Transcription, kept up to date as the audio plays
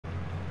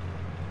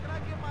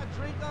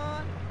drink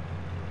on?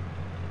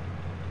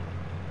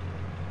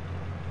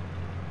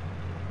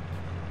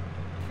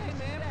 Hey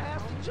man,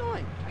 pass the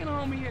joint. Ain't no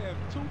homie here.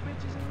 2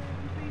 bitches in there,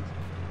 you beats.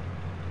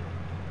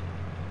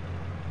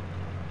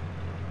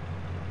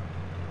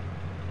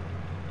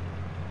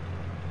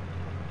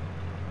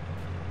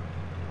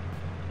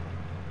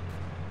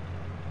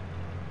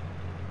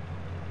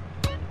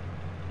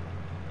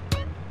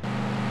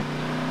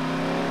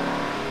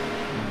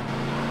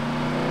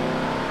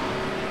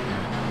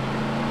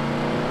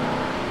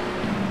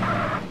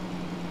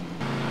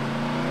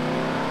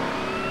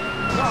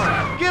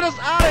 Get us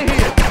out of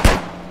here!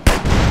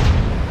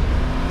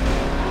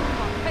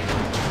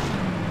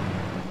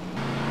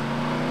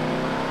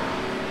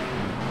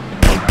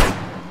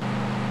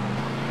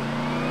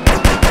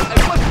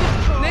 Hey, what's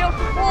this? Nail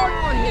support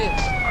on here?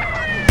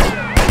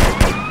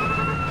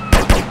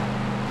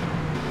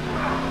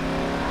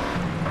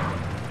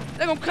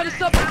 They're gonna cut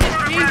us up with this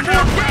being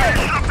more dead!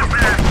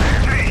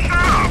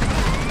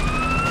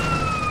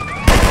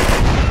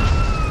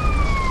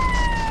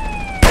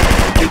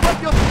 Keep up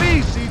your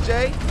speed, CJ!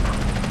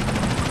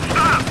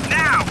 Stop!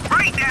 Now!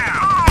 Right now!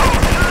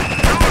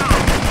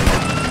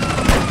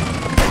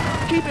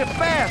 Keep it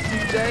fast,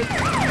 CJ!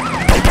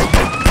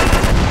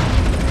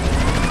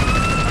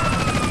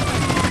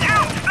 You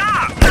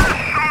stop!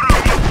 Shoot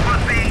him, you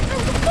pussy!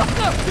 Fuck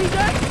up, CJ!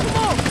 Come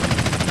on!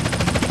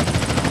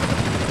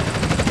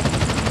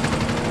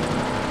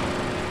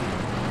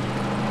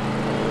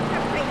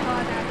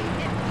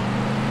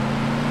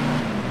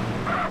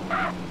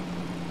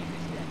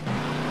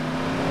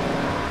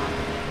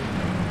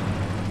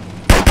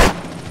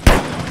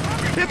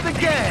 Hit the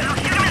gas! I'll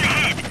hit him in the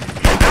head!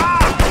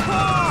 Stop!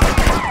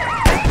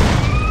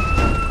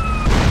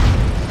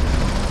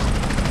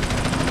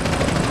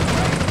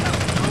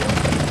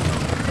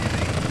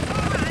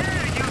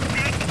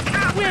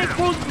 We ain't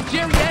cruising for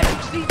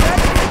geriatric, CJ!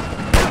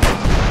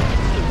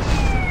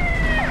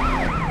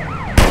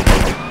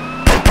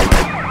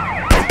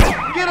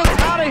 Get us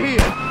out of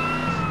here!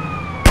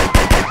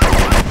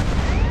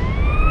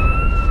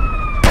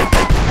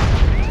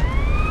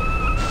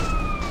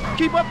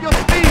 Keep up your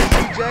speed,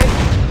 CJ!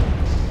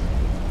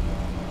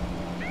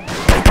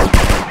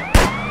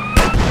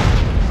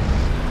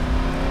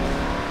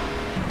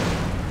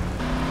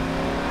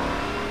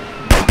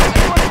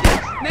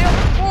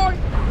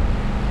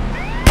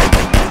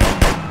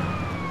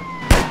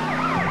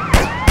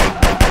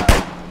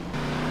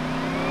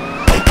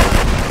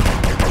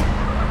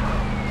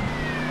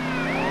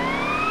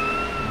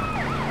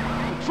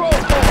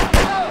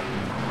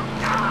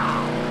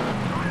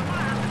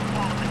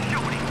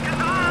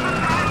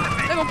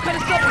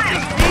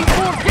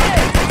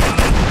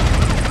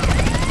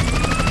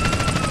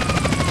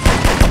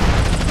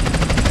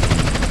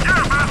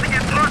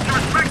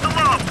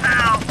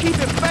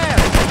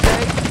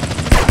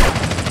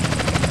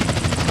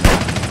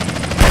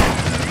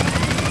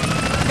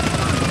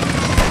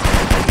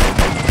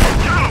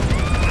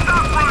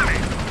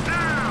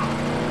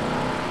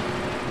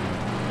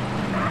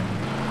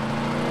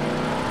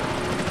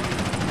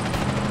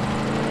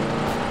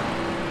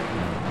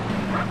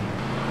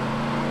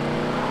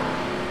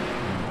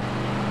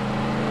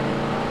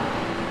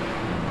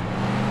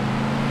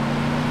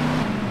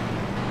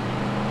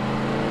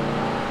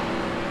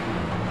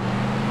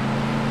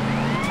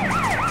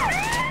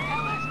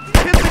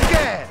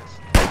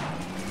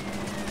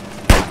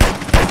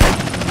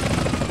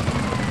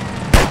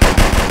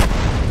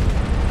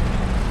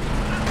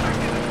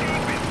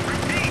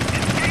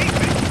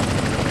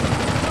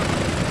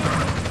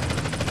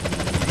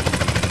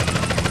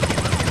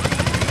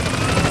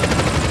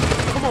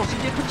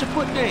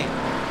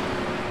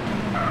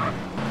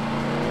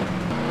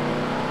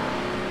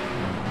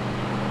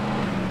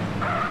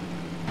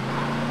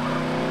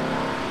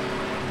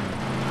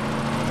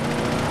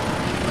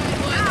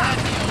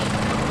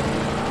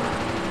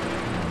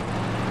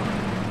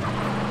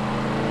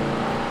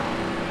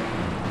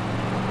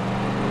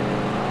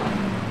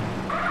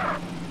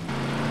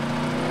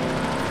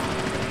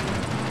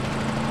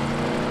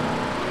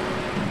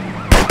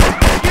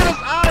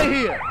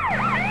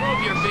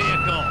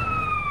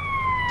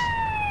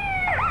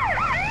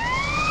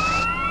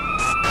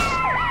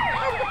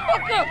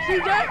 up,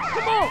 CJ!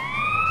 Come on!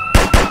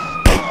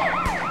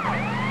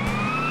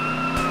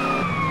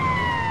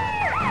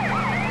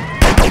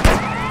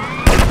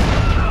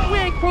 We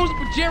ain't cruising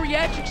for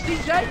geriatric,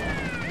 CJ!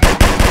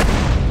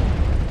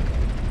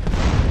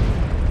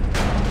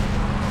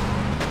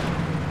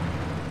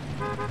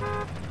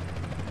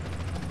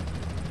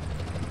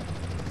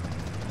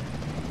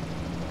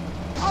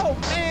 Oh,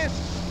 man,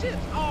 shit!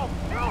 Oh,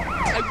 no!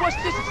 Hey, what's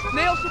this? Is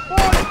nail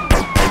support?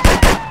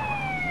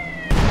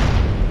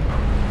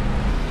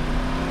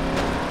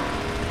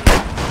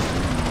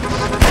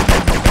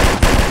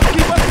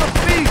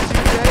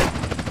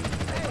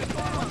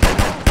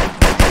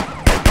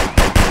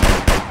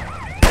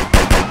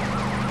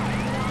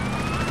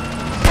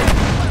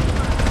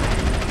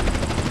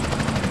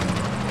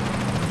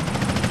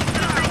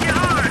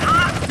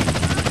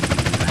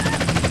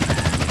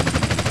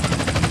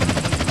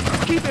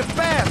 Keep it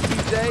fast,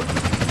 CJ. CJ.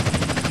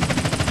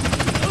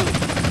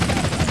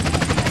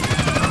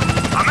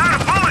 I'm out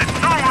of bullets.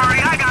 Don't worry,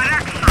 I got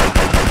extra.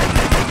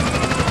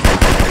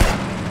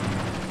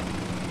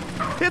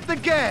 Hit the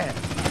gas.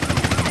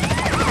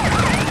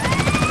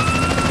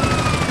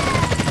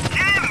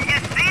 Jim, you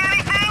see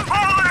anything?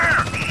 Over!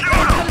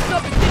 Shoot him! Cut us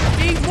up at this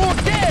speed, more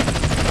dead.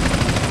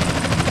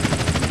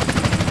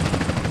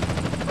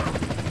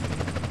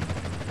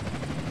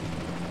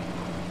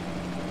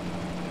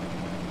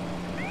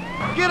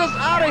 Get us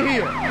out of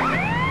here.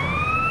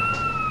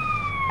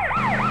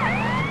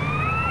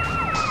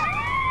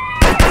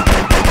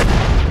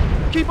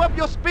 Keep up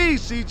your speed,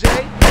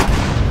 CJ.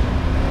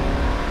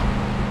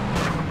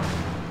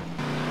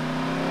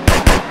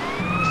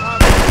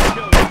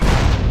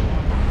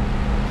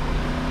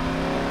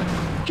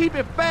 Keep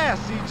it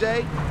fast,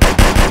 CJ.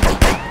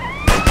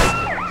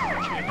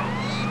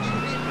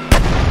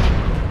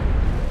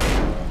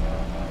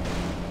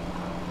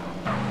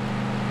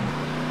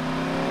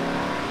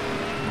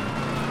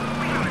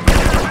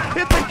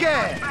 Hit the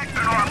gas.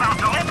 They're about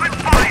to open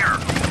fire.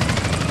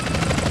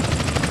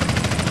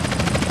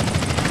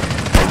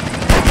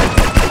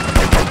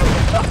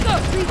 Fuck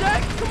up,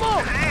 CJ. Come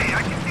on. Hey,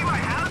 I can see my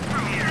house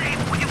from here. Hey,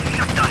 will you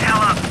shut the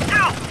hell up?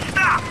 No,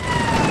 stop!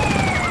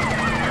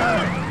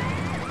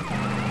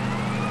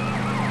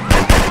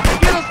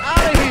 Get us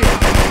out of here.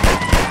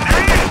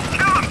 Hey,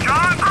 kill him,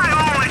 John. I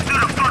always do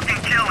the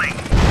fucking killing.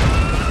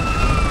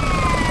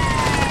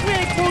 We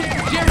ain't supposed to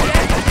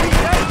geriatric,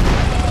 CJ.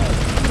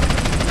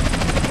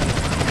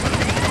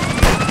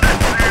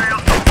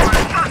 Aerial support.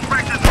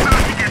 Suspect is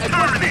about to get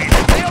terminated.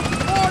 Nail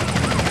support.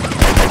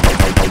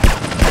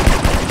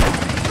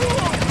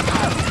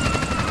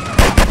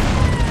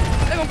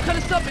 They're gonna cut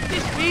us up at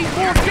this speed,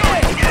 more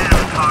gas.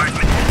 Down,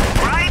 Hardman.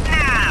 Right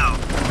now.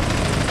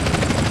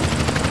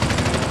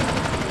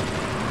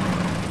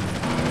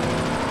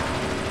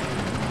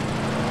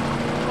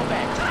 Go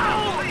back.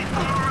 Police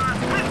overrun.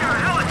 We've got a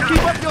helicopter.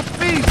 Keep up your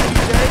speed,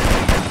 CJ.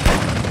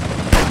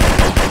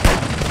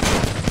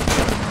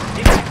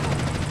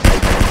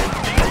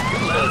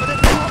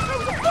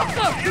 Fuck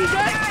up, CJ.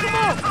 Come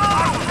on.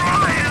 All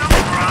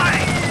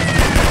right.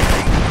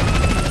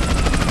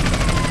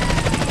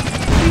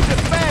 Keep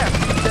it fast,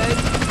 CJ.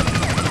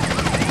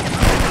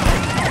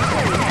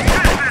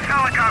 This is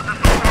helicopter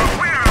support.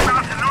 We are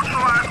about to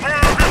neutralize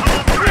all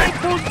visible We threats. ain't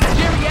supposed to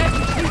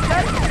geriatric, CJ.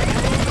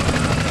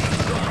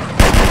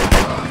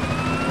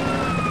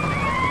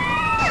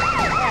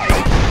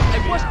 Hey,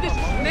 what's this?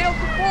 Nail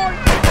support?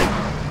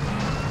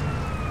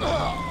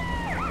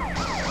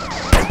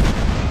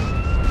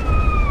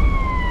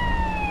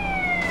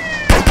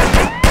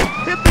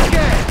 Hit the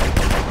gas.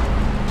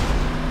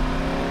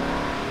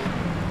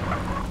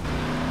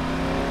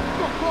 You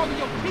gonna call me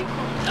your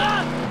people?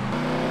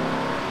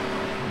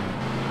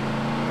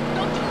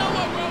 Don't you know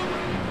what road?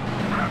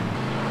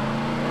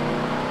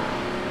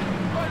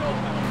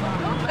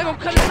 They're gonna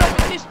cut us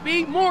up at this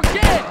speed, more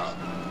gas.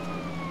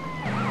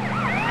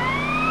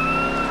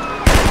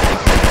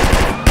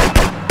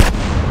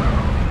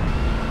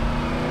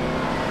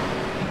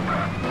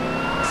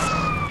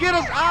 Get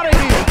us out of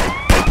here!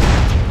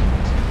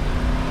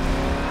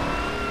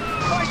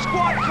 My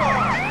squad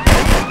car!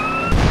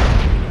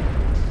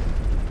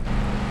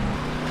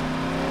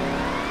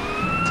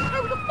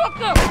 Hurry the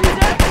fuck up,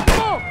 CJ!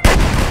 Come on!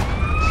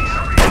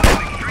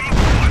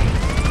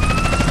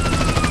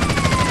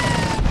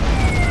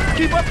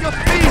 Keep up your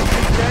speed,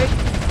 CJ!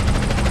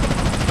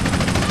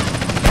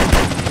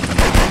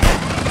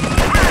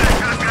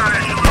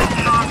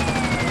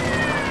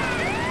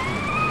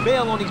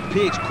 Bail on these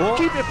pigs, Cole.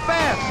 Keep it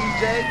fast,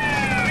 CJ!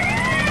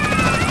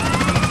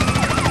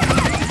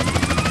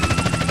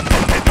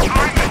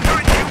 Time to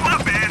turn you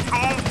up,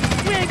 asshole.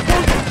 We ain't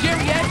supposed to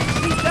geriatric,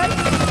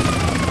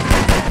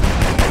 CJ!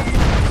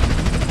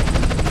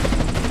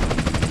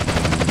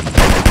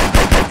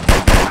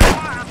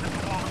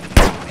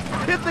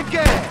 Hit the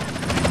gas!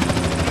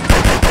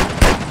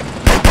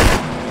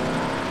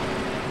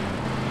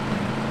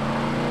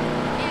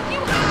 Is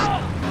you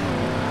out?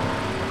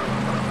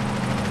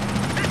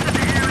 This is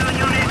the aerial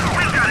unit.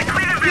 We've got a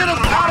clear Get us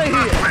visual out of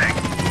on here. suspect.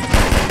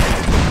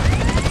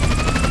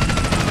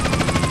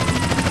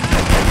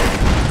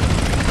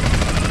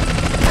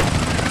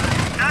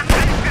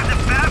 Suspect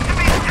is about to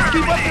be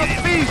Keep up your terminated.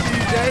 speed,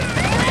 CJ!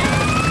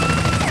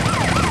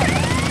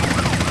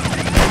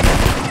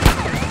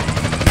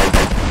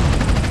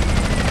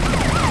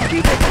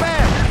 Keep it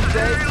fast, CJ!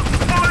 Aerial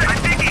support. I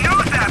think he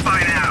knows that by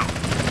now.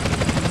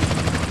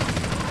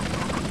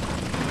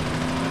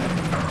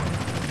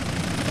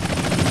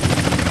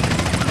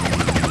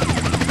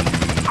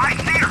 I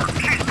see her.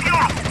 She's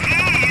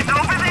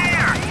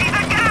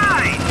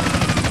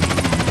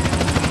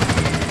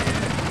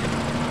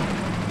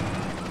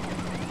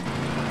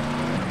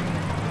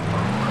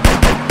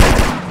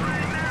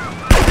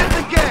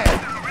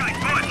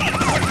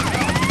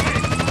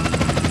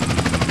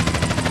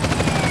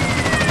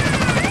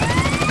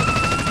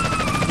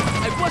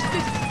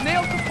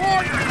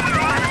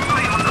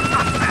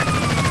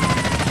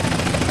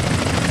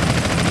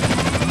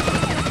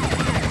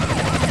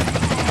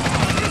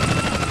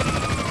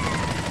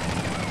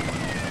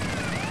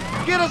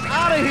Get us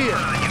out of here!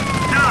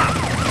 Stop!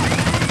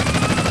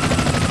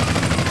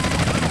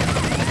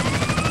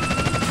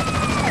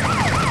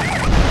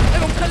 They're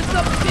gonna cut us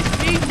up at this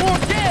speed, more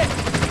dead!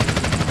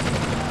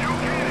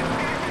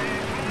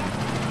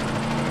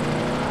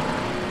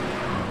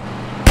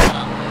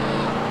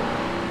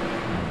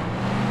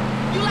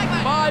 You like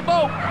my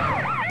boat?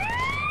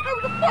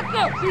 Hurry the fuck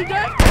up, CJ!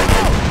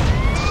 Come on!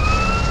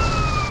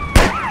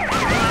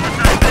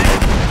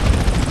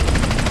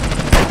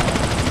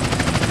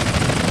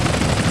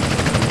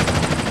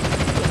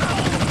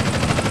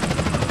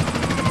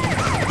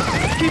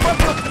 Keep up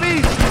your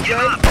speed, CJ!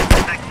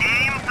 The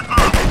game's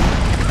up!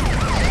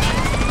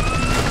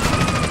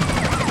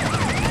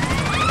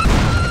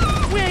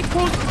 We ain't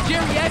close to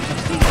geriatric,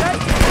 CJ!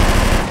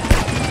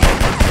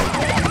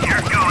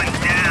 You're going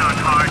down,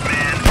 hard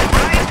man.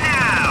 Right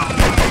now!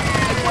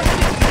 Hey, what's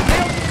this?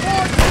 Nail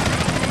support?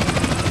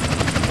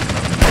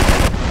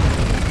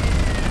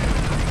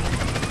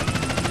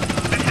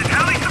 This is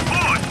heli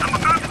support! I'm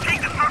about to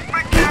take the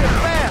suspect Keep it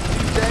down! fast,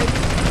 CJ!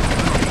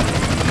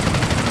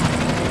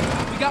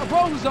 We got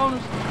rollers on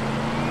us.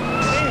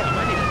 Damn,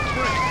 I need a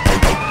drink.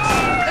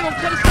 They're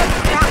gonna cut us up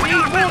at this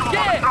speed, more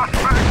dead!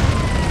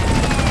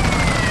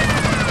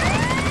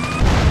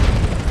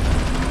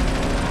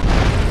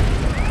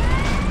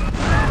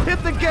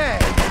 Hit the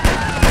gas!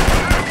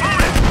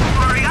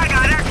 Sorry, I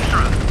got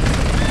extra!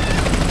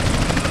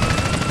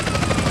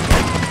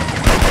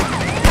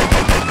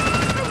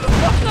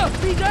 Fuck up,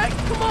 CJ!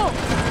 Come on!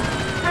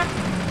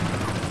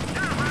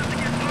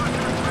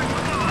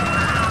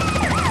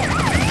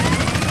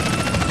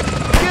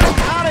 Get us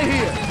out of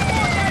here!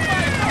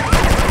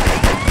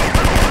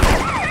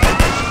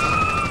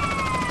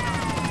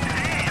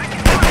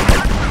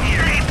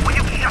 Hey, will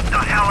you shut the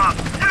hell up?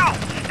 No!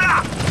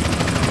 Stop!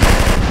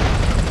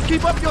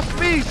 Keep up your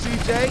speed,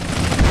 CJ!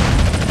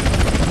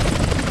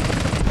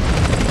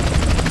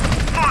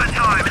 Fun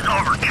time is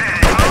over,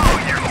 kid! Oh,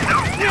 you're so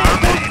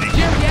dominating!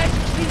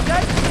 Geriatric, CJ!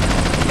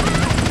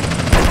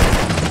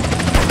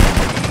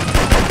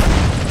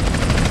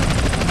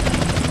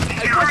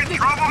 You're in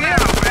trouble now,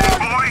 big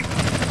boy!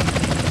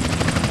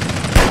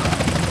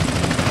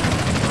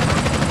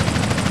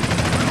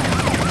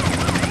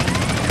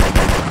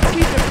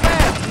 Keep it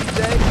fast,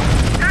 CJ!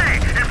 Hey,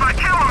 if I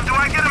kill him, do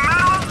I get a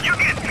medal? You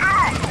get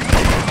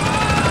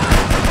two!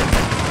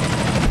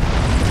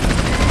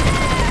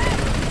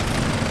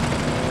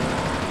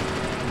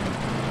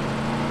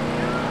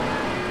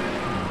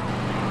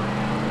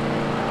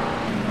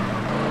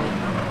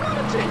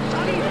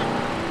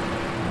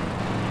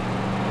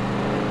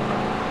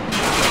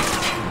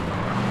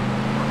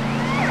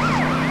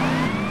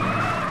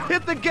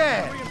 Hit the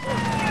gas!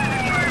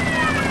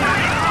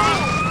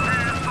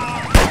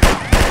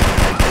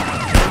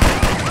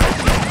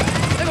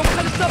 They're gonna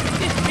cut us up at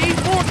this speed,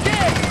 more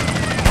dead!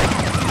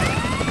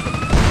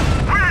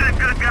 We're the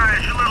good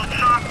guys, you little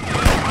chump!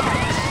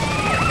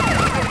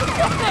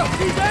 Fuck up,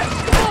 CJ!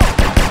 Come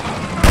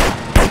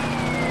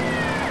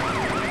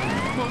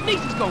on!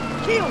 Police is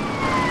gonna kill me!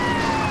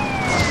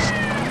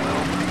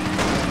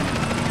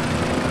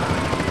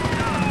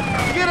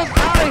 Get us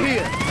out of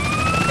here!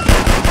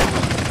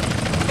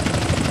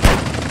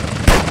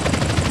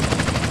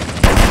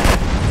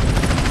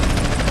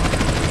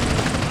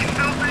 You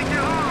still think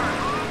you're hard,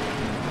 huh?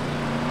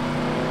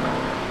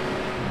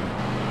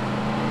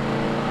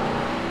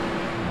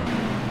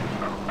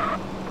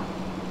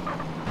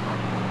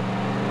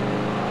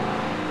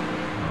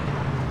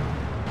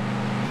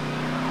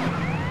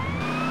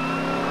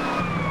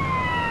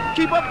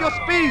 Keep up your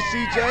speed,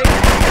 CJ!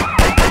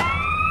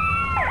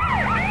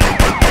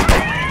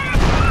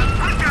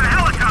 I've got a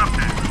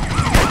helicopter!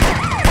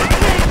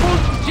 We ain't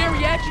close to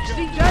geriatric,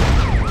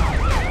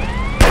 CJ!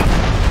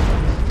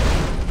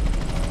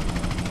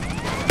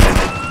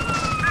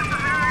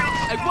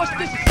 Hey, what's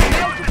this?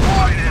 Nail support?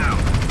 Right now.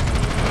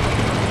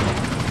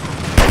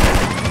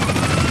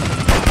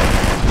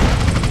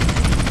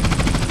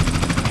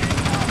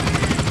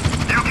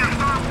 You can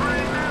start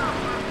right now!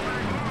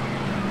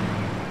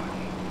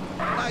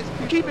 Nice.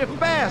 Keep it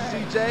fast,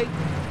 CJ!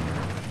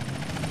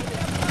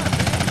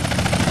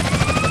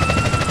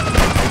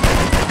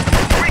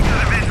 Bring to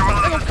the visual They're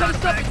of gonna the cut us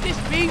up suspect. at this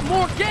speed,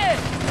 more dead!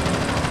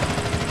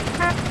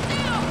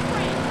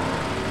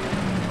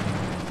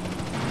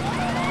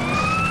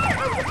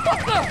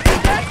 Fuck up,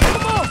 CJ!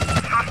 Come on!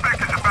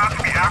 Suspect is about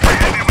to be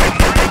apprehended with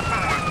street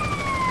force.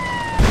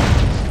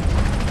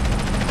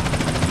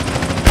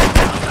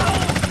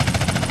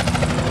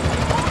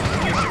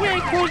 We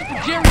ain't closing for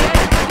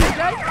geriatric,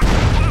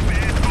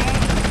 CJ!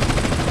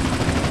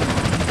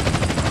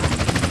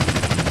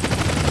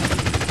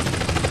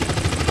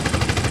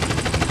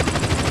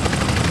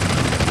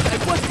 Hey,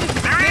 what's this?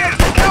 There he Nail is!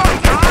 support?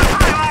 John,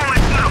 I'm only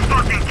for the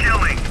fucking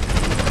killing!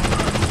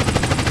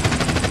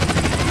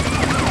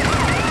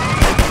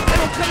 They're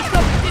gonna cut us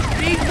up at this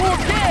speed, more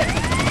dead!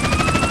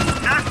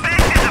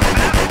 Suspect is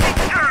about to be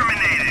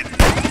terminated!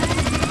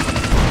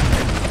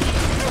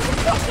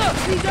 Fuck up,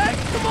 CJ!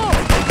 Come on!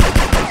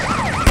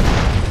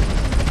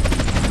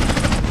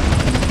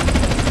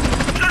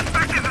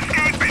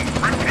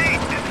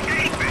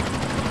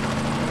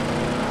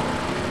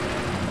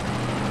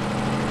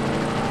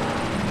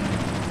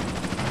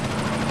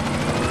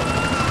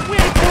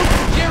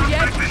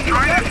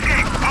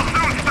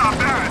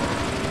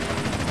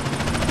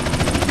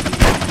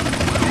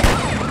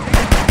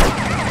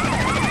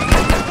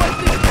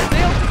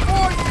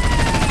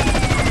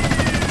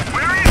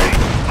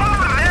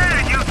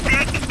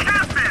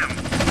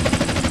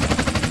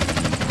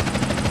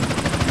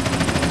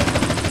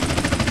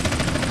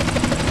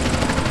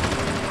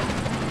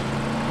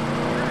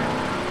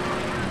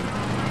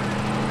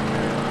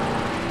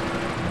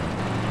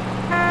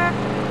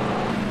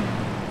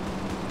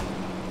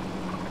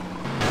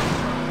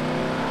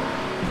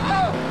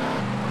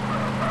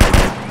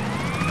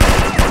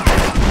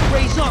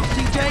 What's up,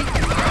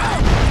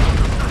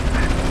 CJ?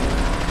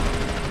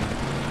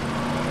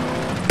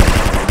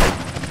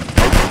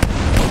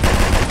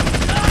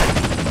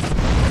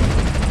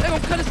 They're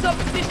gonna cut us up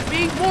at this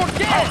speed. More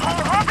gas!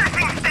 Hold this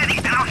thing steady,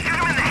 and I'll shoot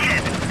him in the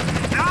head.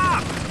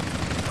 Stop!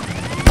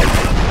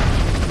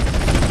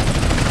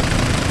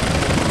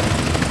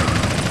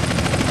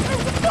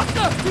 What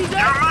the? CJ?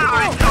 You're Come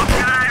moving, on! tough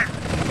guy.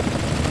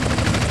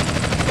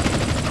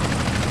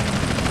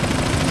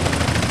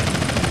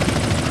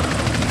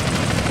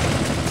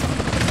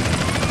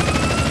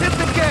 Hit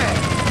the gas.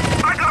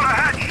 I got a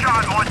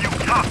headshot on you,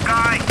 tough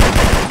guy.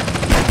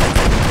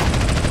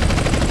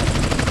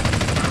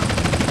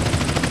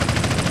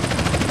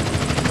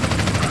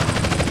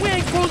 We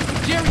ain't close to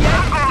I'm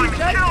geriatrics, going to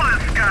CJ. kill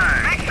this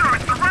guy. Make sure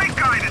it's the right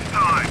guy this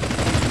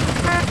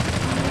time.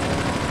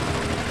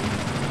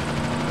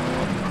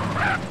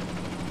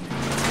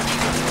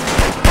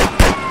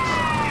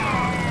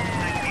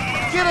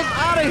 Get us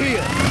out of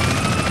here.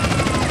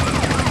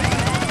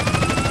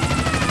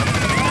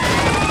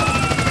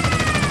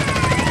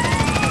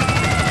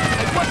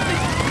 Hey, what's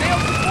this? Nail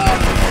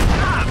support?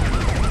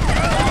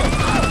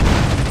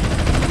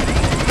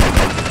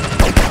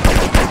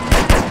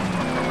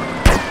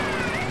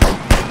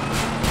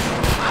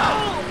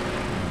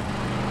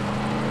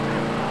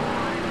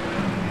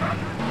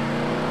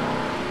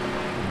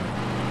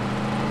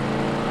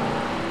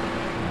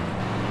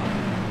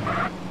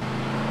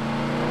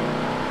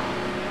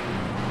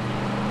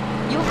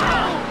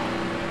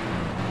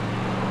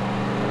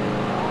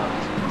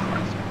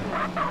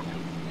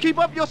 Keep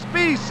up your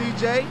speed,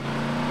 CJ.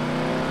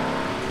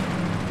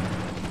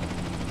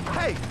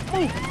 Hey,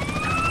 move.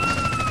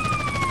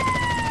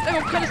 They're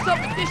gonna cut us up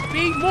at this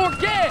speed. More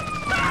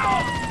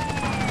gas!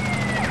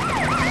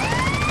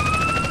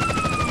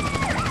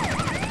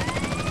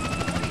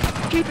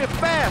 Keep it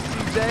fast,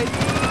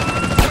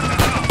 CJ.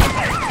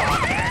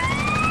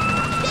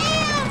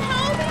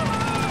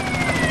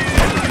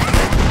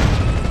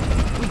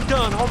 We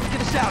done, homie.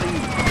 Get us out of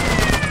here.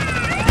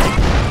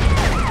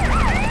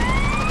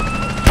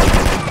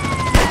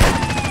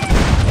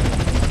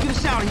 Get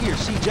us out of here,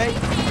 CJ.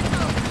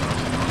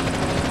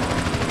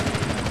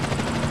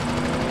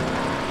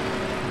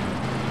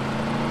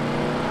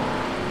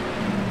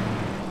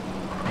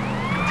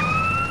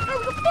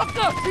 Hurry the fuck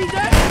up,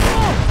 CJ!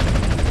 Come on!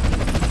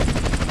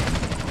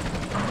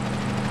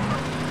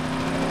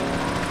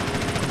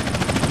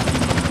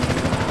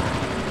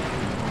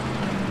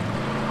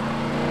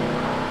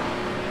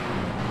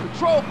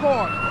 Patrol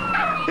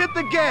car. Hit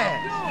the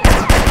gas.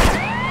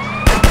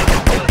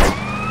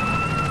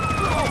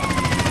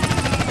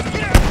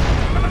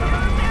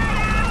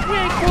 We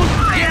ain't close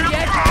to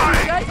geriatrics,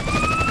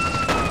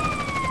 CJ.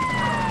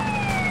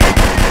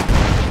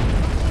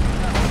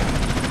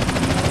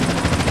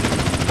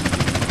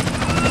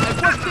 Hey,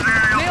 what's this?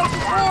 Nail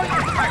support?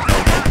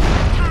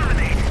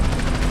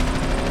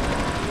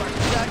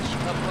 Such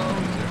a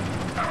poser.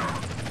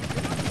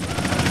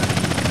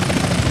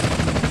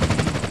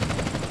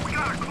 We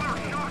got a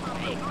clear shot.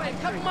 Hey,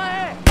 man, cover my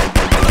ass.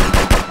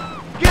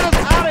 Get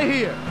us out of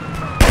here.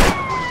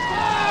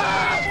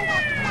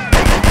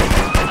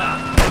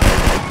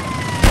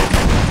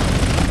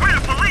 We're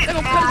the police, They're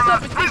gonna cut us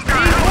up at this This speed.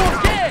 guy-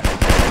 More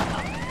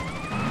gas!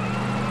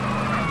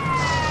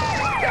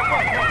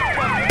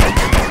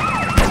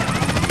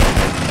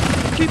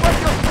 Keep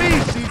up your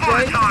speed,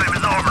 Fun CJ. time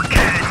is over,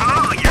 kid.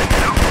 Oh, you're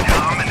so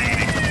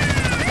dominating.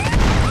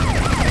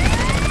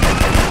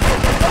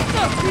 What's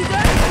up, CJ?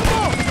 Come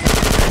on!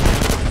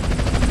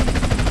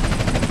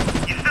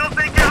 You still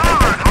think you're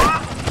hard, huh?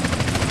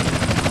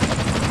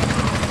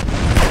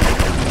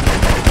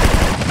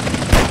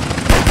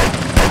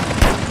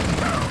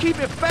 Keep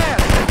it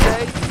fast,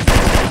 CJ.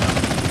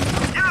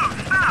 You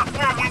stop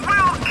or we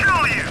will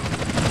kill you.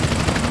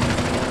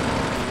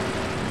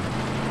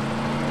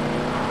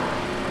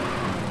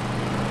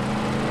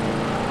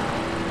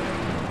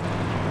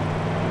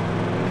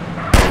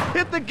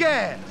 Hit the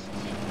gas.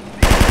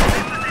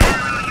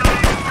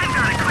 We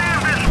got a clear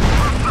visual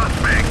on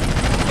suspect.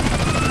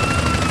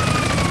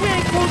 We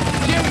ain't close to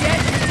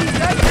geriatrics,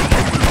 CJ.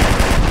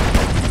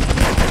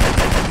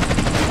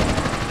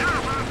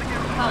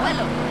 Oh,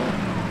 hello.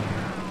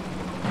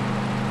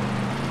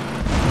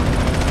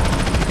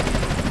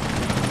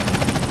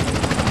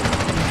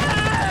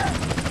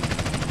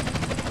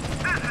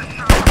 This is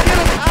Sean. Get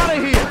us out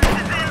of here.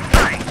 It's in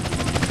sight.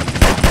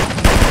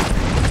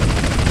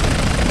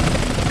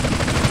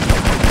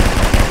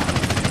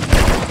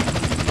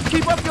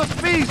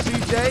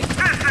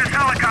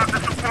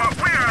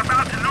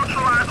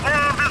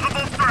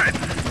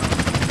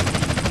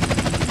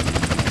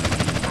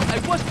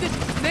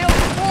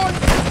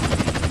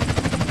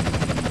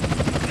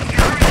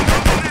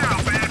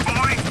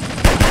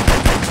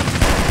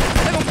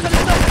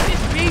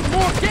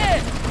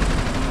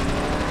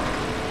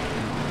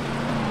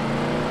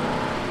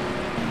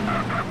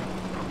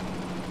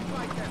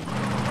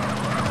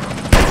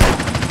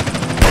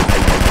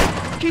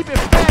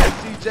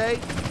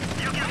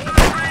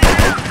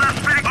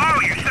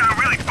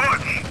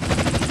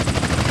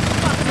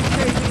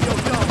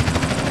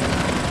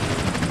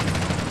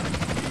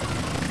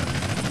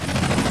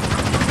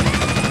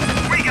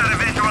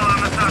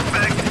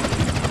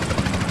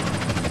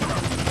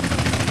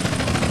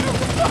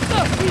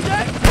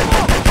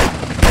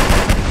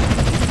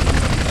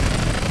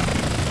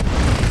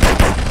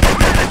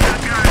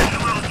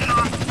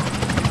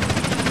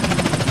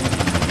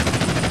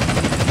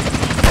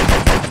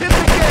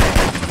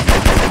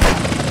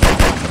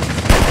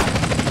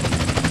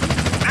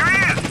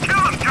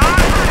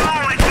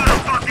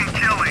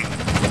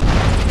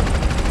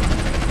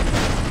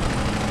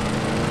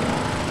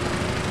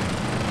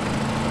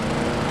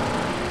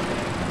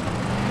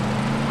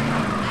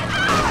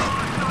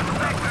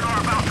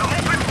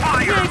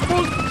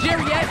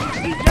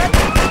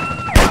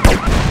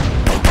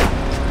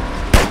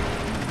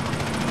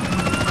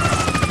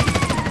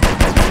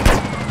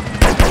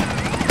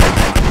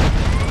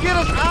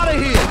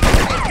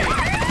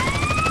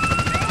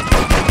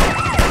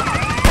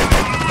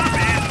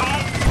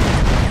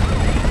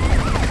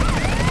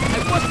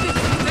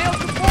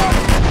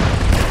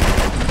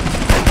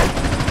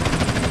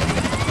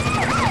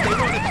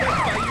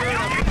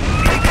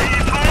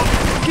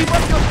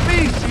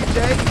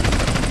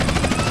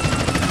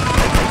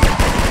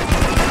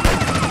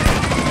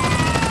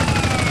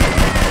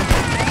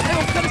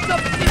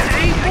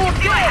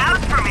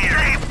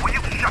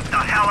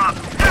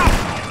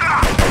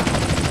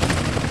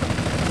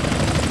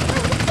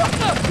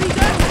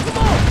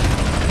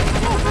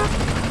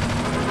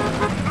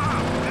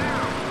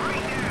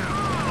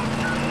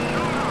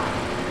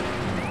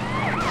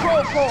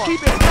 hard.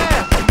 Keep it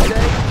fast, CJ.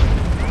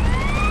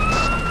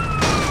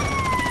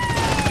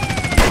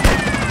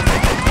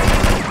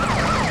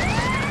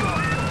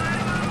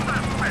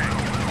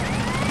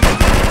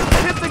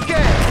 Hit the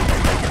gas.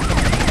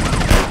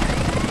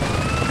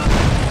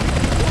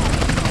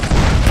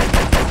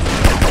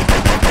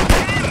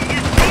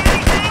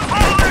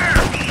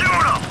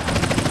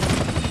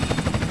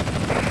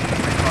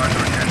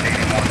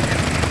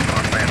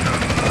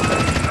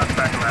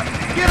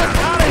 Get us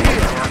out of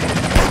here!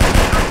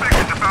 Suspect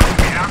is about to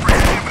be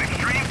apprehended with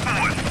extreme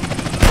force.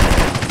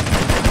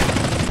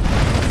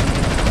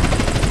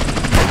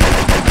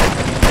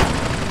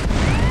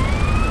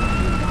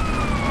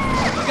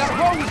 We got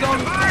rolls on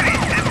us.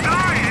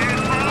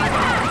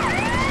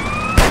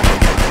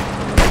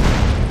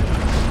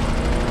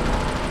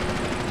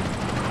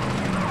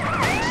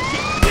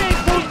 We ain't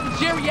cruising the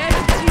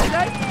geriatric, TJ.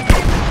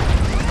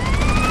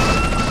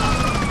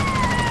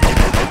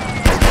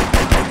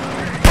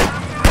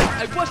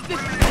 Hey, what's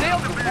this? Nail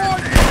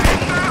support?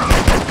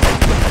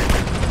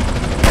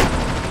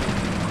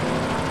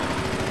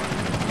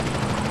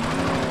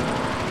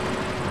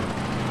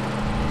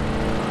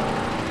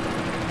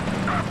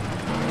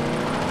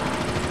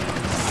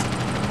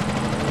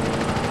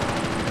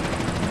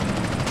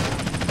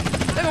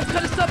 They gonna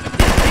cut us up and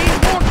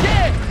get more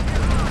gas.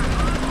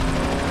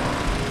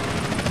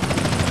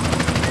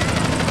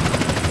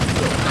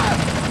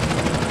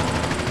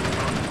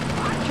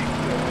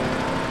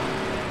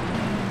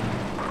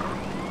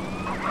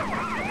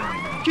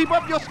 Keep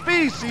up your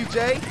speed,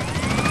 CJ.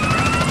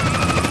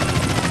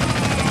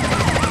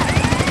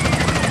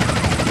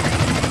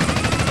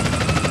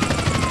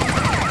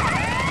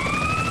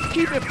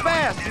 Keep it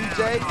fast,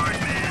 CJ.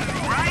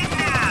 Right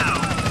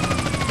now.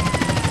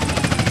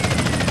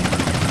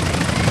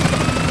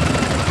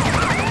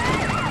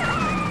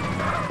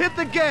 Hit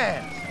the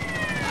gas.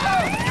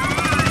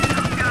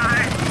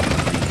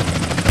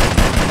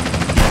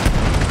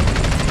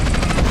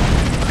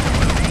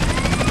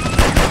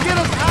 Get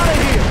us out of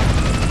here.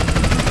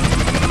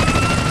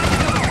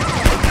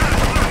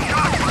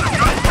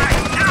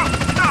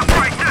 Stop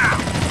right now.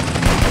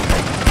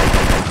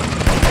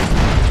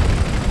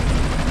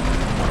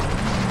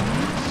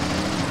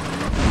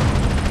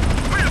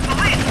 We're the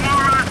police,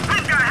 moron.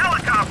 We've got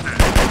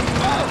helicopters.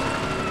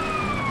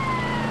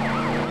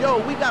 Yo,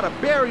 we got a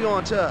berry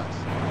onto us.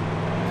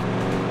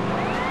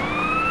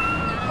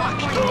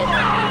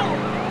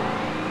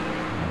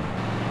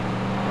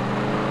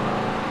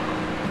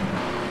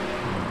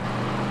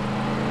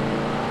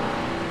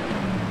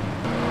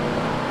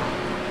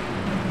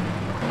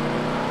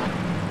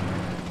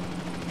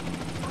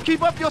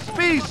 Keep up your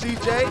speed,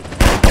 CJ.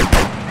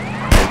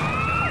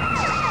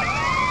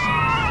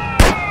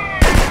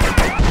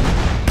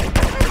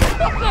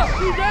 What's up,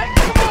 TJ?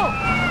 Come on.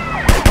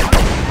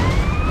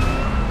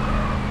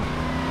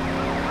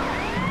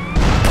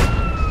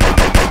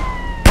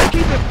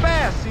 Keep it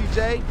fast,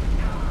 CJ.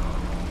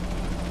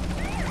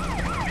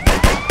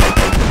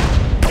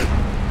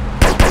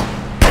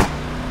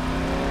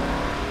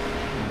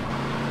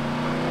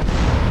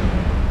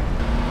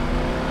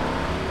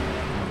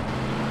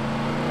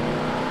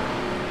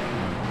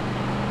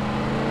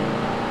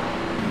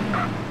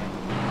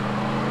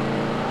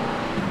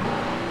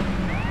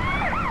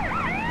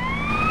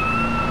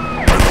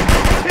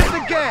 Hit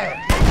the gas.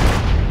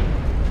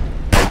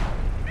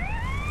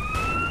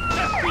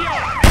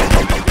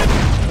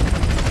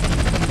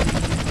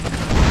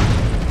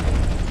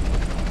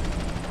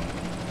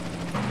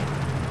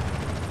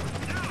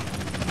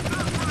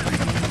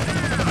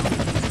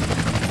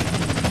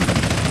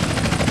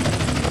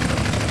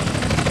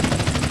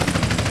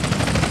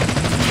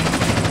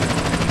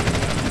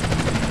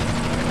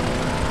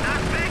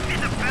 Suspect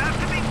is about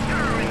to be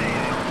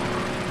terminated.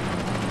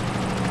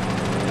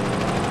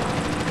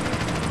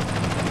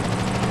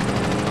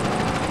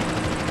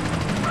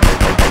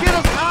 Get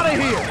us out of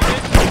here.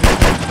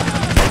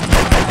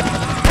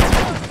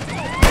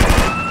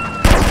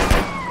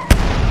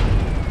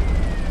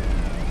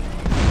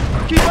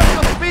 Keep up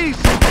your speed,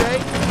 CJ.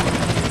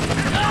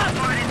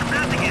 Party's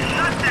about to get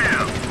shut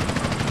down.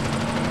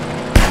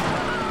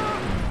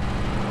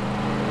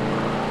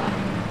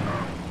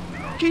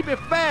 Keep it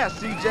fast,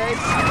 CJ.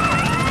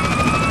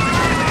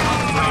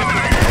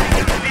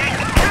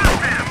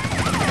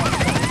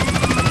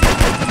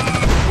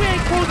 We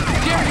ain't cruising the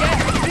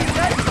geriatric, TJ.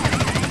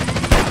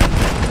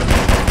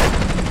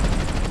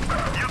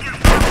 You can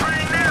stop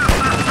running now,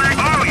 suspect.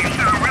 Oh, you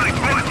sound really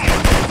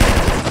bulletproof.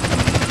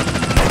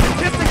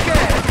 Hit the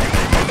gas.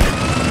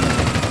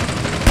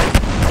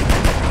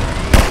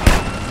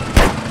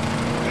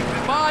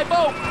 Bye,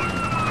 boat.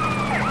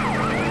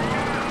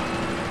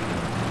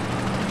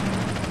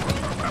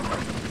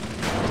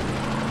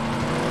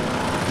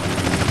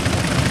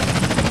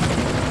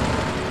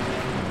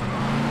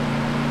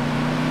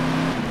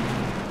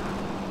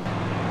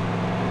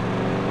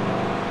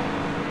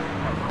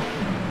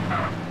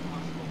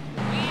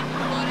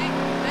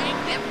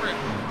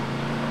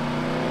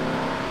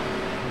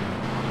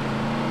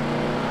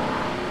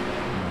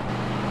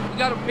 We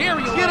got a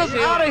burial Get right us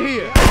there. out of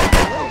here.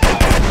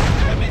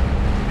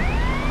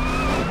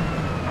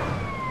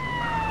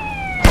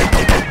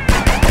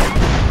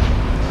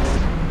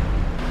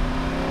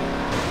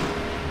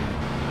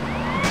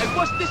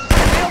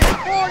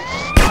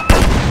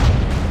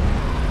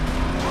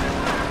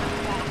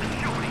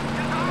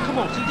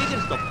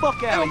 the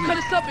fuck They out gonna of cut here.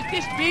 us up at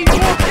this speed.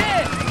 More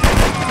dead.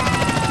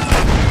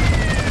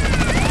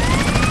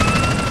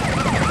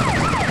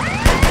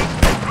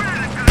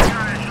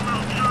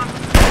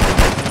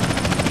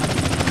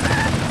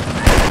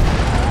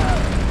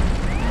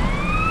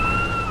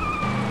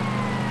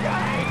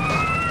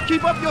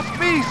 Keep up your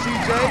speed,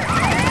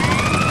 CJ.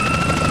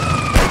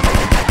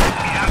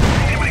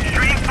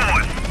 Extreme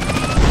force.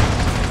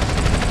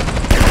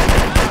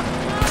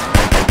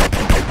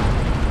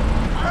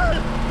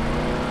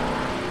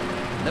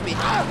 Let me.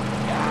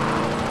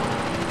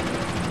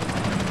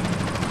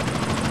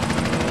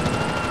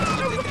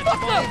 Shoot the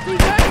fuck up,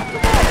 CJ.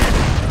 Come on.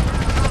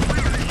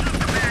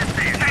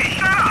 Hey,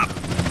 shut up!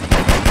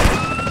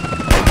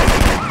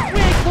 We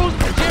ain't cruising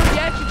for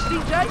geriatrics,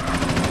 CJ.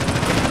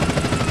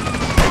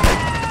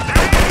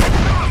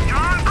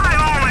 John, I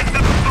always do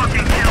the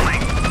fucking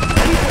killing.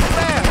 Keep it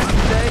fast,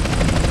 CJ.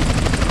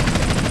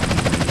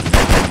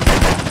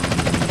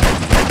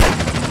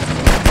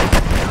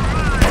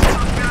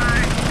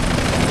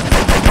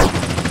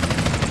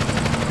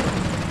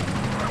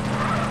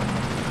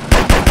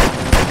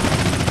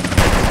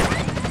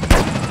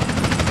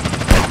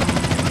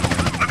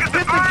 Look at the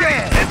Hit the body.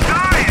 gas. It's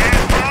dying,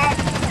 asshole.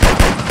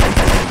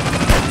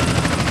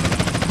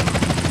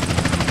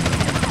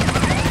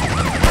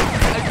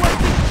 Hey, what's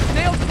this?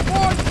 Nails to the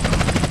board?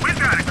 We've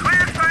got a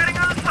clear sighting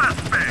on the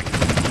suspect.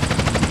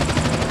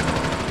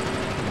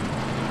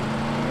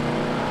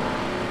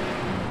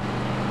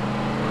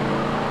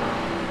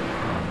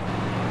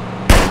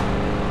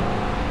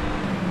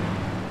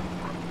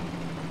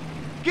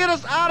 Get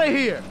us out of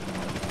here.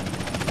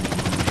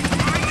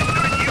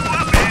 You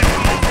up,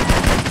 asshole.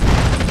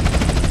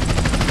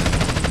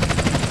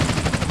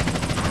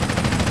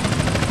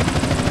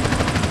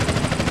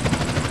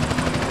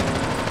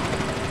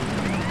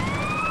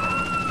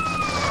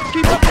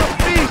 Keep up your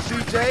speed,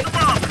 CJ.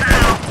 Come on,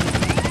 pal.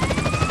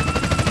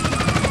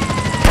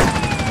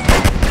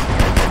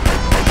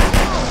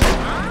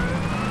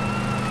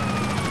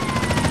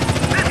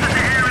 This is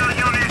the aerial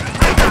unit.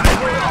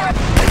 We got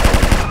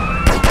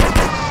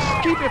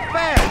Keep it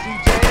fast,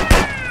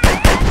 CJ.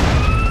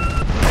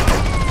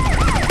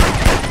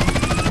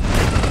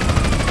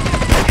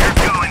 You're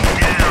going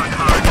down,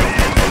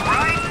 Hardman.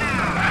 Right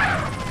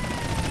now.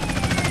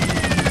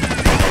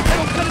 They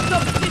gonna cut us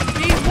up at this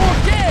speed. More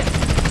dead.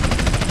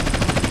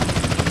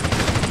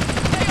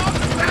 Stay off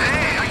the ground.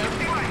 Hey, I can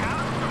see my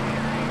house.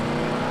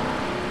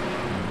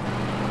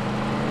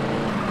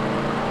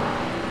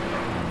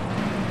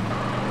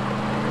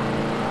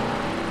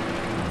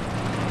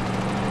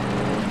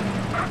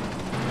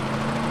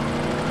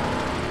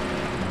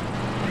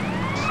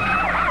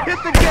 Hit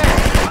the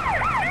gas.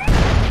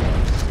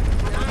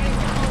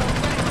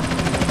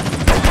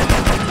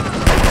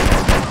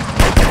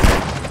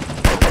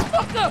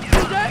 Fuck up,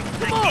 CJ.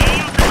 Come on.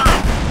 Game's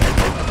up.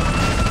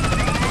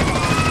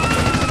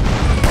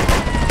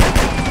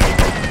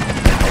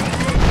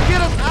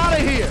 Get us out of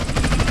here.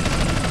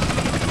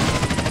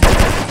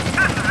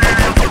 This is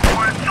aerial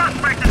support.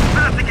 Suspect is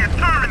about to get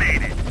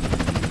terminated.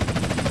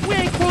 We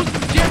ain't cruising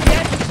for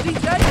geriatrics,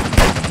 CJ.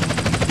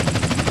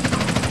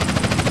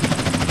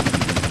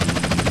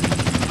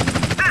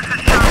 This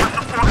is Sherman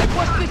support. Hey,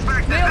 what's this?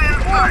 Suspect is Nails in to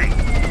the sight. board?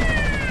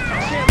 I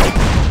can't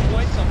leave these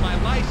points on my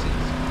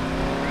license.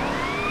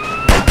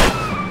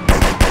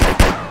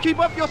 Keep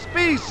up your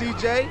speed,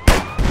 CJ.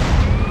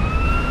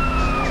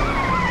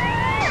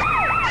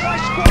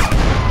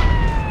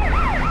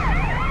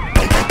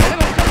 They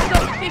gonna cut us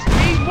up at this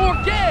speed. More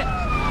gas.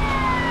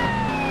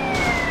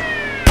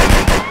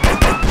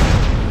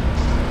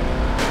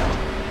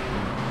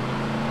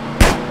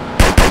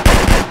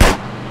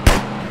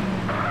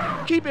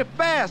 Keep it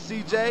fast,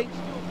 CJ.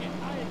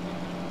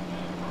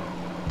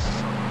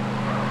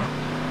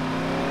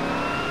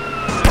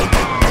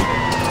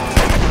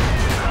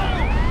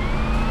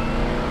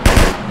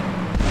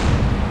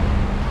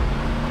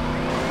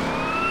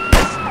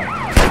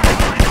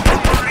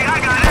 I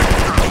got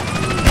extra.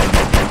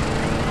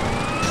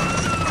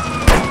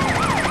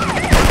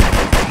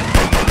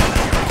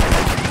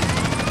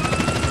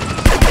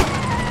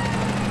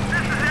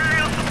 This is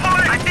aerial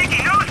support. I think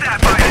he knows that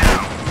by now.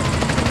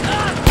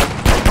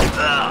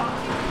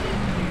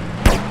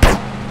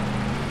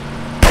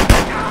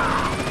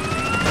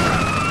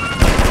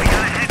 We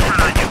got a headshot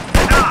on you.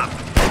 Stop.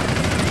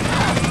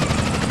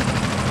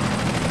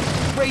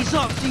 Raise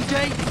up,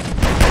 CJ.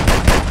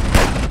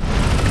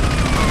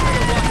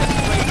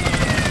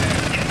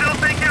 You still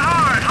think you're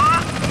hard,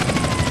 huh?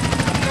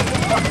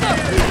 Fuck up,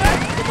 CJ.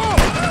 Come on.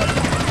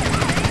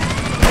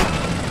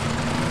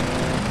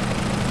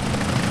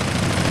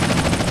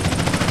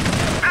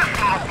 This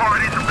little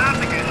party's about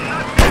to get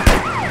shut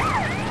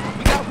down.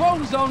 We got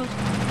rollers on us.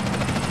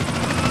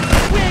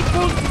 We ain't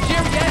cruising for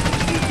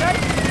geriatrics, CJ.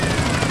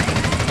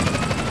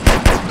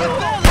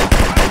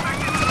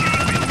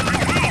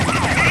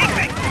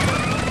 Escaping.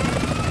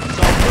 It's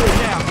all good.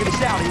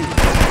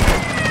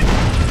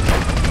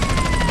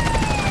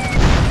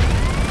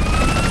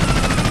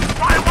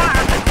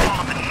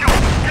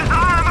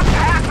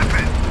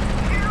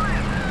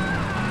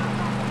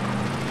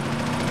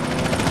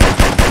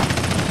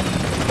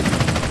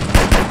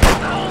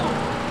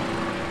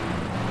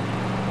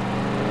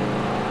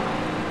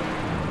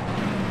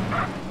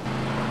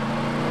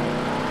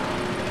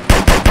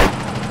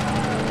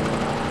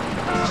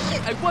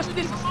 Hey, what's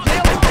this?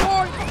 Jail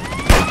report?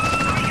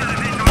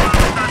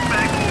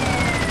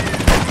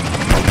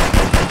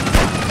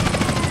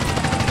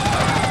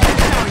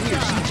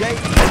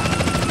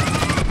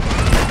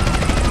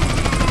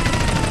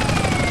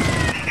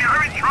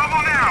 You're in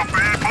trouble now,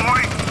 bad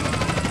boy.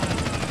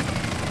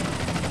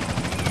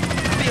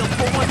 Bill,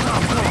 for one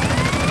time, come on.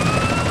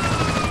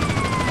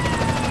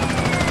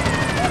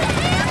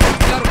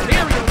 Got a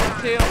berry on my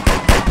tail.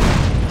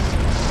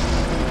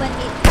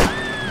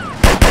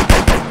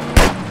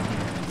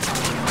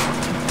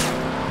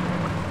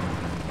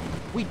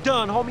 We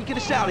done, homie. Get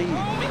us out of here.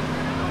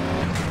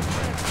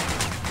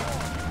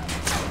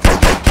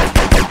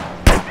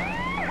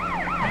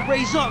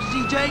 Raise up,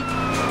 CJ.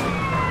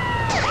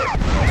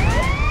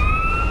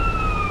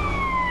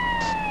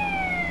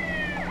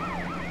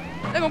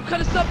 They gonna cut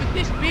us up at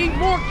this speed.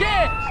 More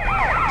gas.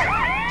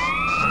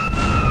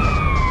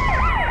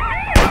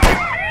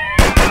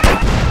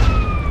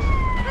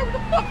 Hurry the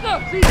fuck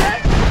up,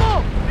 CJ. Come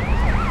on.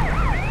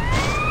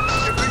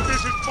 You think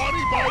this is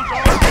funny, bozo?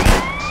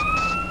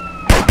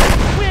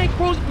 We ain't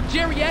cruising for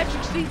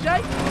geriatrics, CJ.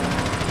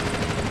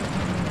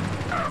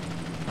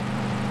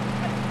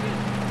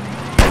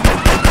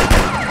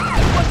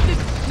 What's this?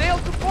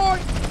 Sales report?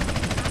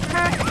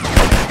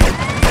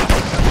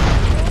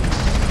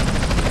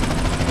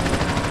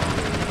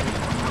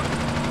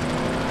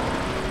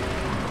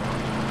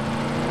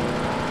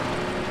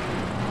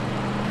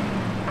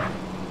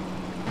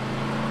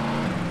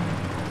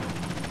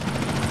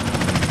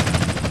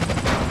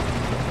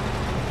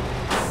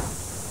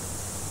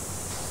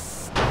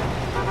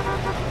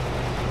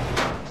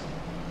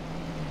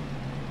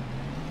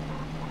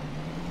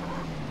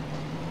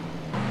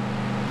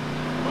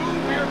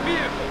 Move your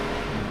vehicle.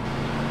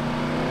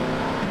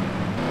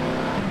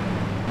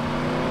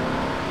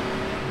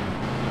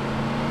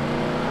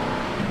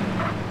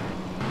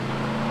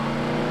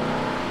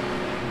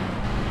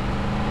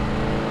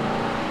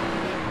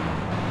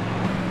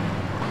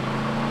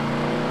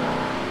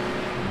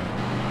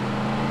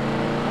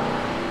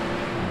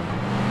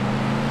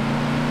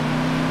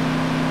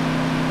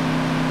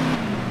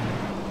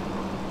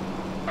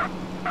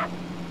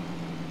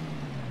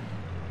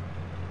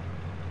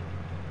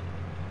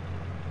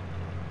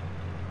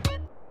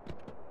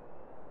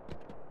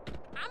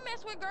 I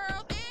mess with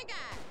girls and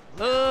guys.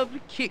 Love the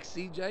kick,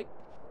 CJ.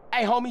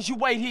 Hey, homies, you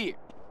wait here.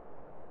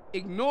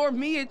 Ignore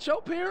me at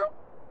your peril?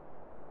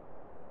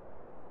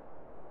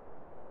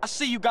 I'll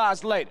see you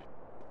guys later.